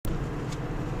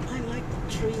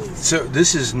trees. So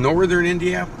this is northern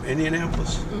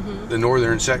Indianapolis? Mm-hmm. The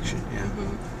northern section, yeah.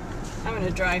 Mm-hmm. I'm going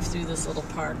to drive through this little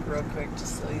park real quick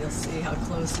just so you'll see how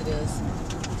close it is.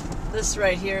 This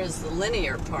right here is the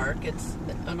linear park. It's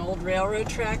an old railroad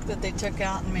track that they took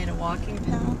out and made a walking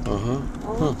path. Uh-huh.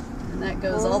 Oh. And that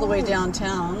goes all the way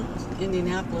downtown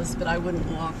Indianapolis, but I wouldn't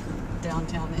walk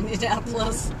downtown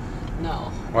Indianapolis.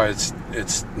 No. Why,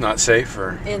 it's not safe,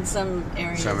 or? In some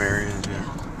areas. Some areas,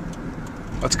 yeah.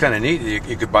 That's kind of neat.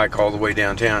 You could bike all the way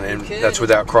downtown, and could. that's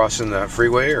without crossing the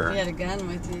freeway, or? You had a gun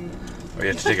with you. Oh, you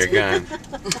have to take a gun.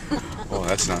 Oh,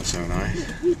 that's not so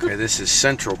nice. Okay, this is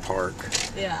Central Park.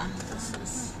 Yeah. This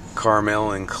is...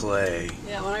 Carmel and Clay.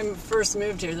 Yeah, when I first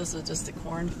moved here, this was just a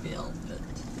cornfield. But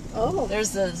Oh.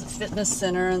 there's the fitness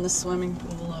center and the swimming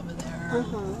pool over there.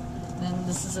 Uh-huh. Then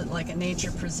this is like a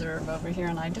nature preserve over here,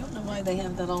 and I don't know why they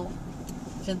have that all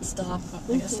fenced off.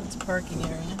 I guess it's a parking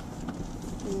area.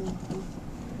 Mm-hmm.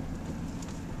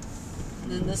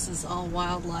 And then this is all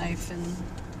wildlife and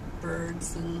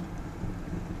birds and.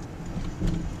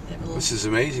 This is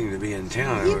amazing to be in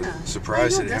town. I Yeah. was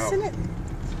surprised I know, at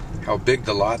how big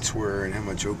the lots were and how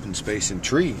much open space and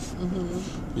trees.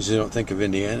 Mm-hmm. Usually don't think of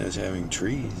Indiana as having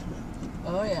trees.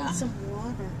 Oh yeah. Some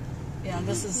water. Yeah,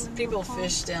 this is people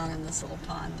fish down in this little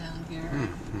pond down here.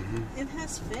 Mm-hmm. It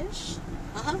has fish.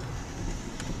 Uh-huh.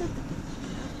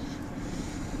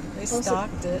 They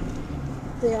stocked it.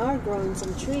 They are growing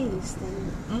some trees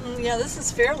then. Mm-hmm. Yeah, this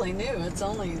is fairly new. It's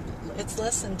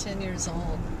less than 10 years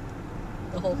old.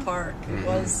 The whole park. It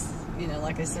was,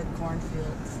 like I said,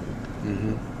 cornfields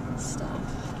and stuff.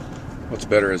 What's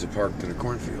better as a park than a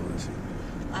cornfield, is it?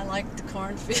 I liked the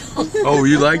cornfield. Oh,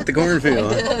 you like the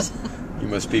cornfield? I did. You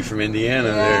must be from Indiana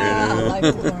Yeah, there. I like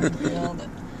the cornfield.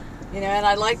 And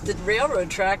I liked the railroad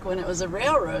track when it was a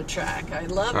railroad track. I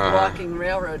loved walking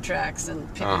railroad tracks and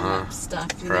picking up stuff.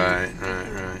 Right.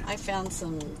 I found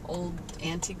some old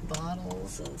antique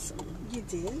bottles and some. You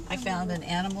did? I found an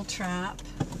animal trap.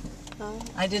 Oh.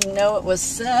 I didn't know it was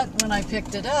set when I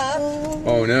picked it up.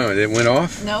 Oh no, it went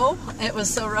off? No, it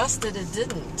was so rusted it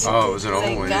didn't. Oh, it was an old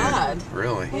Thank one. God. Yeah.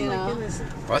 Really? Oh my goodness.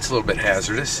 Well, that's a little bit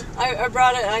hazardous. I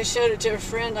brought it, I showed it to a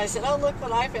friend. I said, oh, look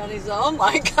what I found. He said, oh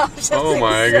my gosh. Oh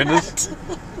my goodness.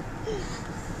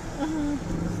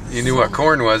 You knew what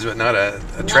corn was, but not a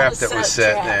trap that was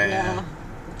set there. No.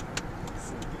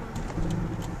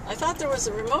 I thought there was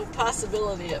a remote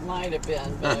possibility it might have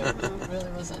been, but I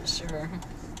really wasn't sure.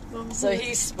 So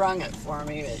he sprung it for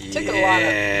me. It took a lot of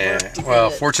work to get Well,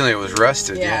 it. fortunately it was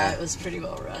rusted, Yeah, it was pretty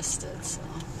well rusted. So.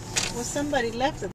 Well, somebody left it